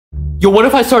Yo, what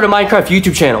if I start a Minecraft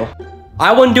YouTube channel?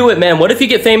 I wouldn't do it, man. What if you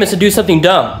get famous and do something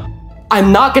dumb?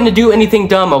 I'm not gonna do anything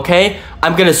dumb, okay?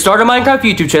 I'm gonna start a Minecraft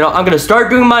YouTube channel, I'm gonna start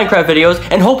doing Minecraft videos,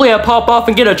 and hopefully I pop off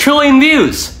and get 1 trillion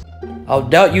views. I'll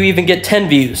doubt you even get 10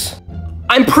 views.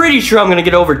 I'm pretty sure I'm gonna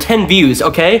get over 10 views,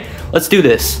 okay? Let's do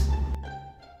this.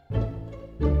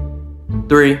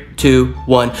 3, 2,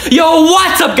 1. Yo,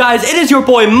 what's up, guys? It is your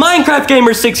boy, Minecraft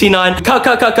Gamer 69.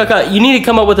 Cut. You need to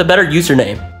come up with a better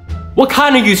username. What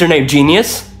kind of username,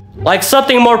 genius? Like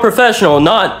something more professional,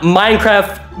 not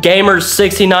Minecraft Gamer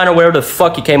 69 or whatever the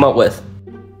fuck you came up with.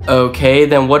 Okay,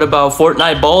 then what about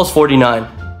Fortnite Balls 49?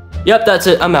 Yep, that's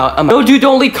it. I'm out. No, dude,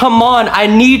 don't leave. Come on. I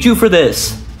need you for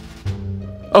this.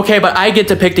 Okay, but I get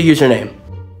to pick the username.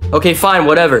 Okay, fine,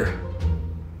 whatever.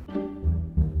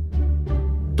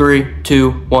 3,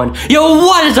 2, 1. Yo,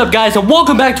 what is up, guys? And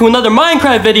welcome back to another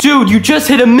Minecraft video. Dude, you just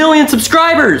hit 1 million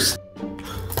subscribers.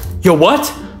 Yo,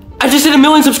 what? I just hit 1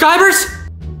 million subscribers?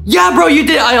 Yeah, bro, you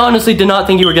did. I honestly did not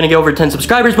think you were gonna get over 10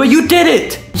 subscribers, but you did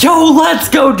it. Yo, let's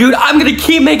go, dude. I'm gonna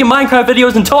keep making Minecraft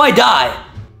videos until I die.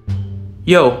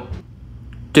 Yo,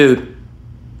 dude,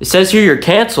 it says here you're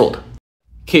canceled.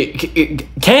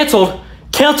 Canceled?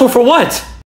 Canceled for what?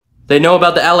 They know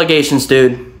about the allegations,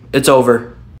 dude. It's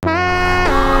over.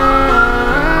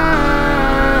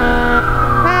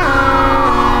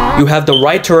 You have the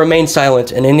right to remain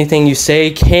silent, and anything you say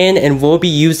can and will be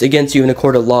used against you in a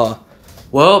court of law.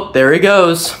 Well, there he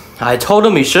goes. I told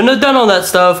him he shouldn't have done all that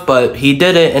stuff, but he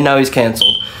did it, and now he's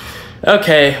canceled.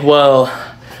 Okay, well,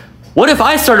 what if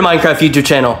I start a Minecraft YouTube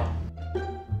channel?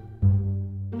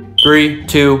 3,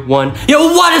 2, 1.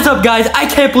 Yo, what is up, guys? I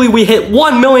can't believe we hit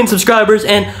 1 million subscribers,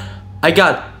 and I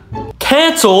got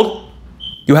canceled.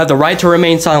 You have the right to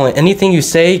remain silent. Anything you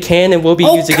say can and will be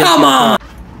used against you. Come on!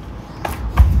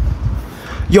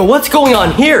 Yo, what's going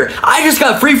on here? I just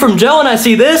got free from jail and I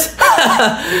see this.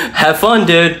 Have fun,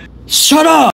 dude. Shut up!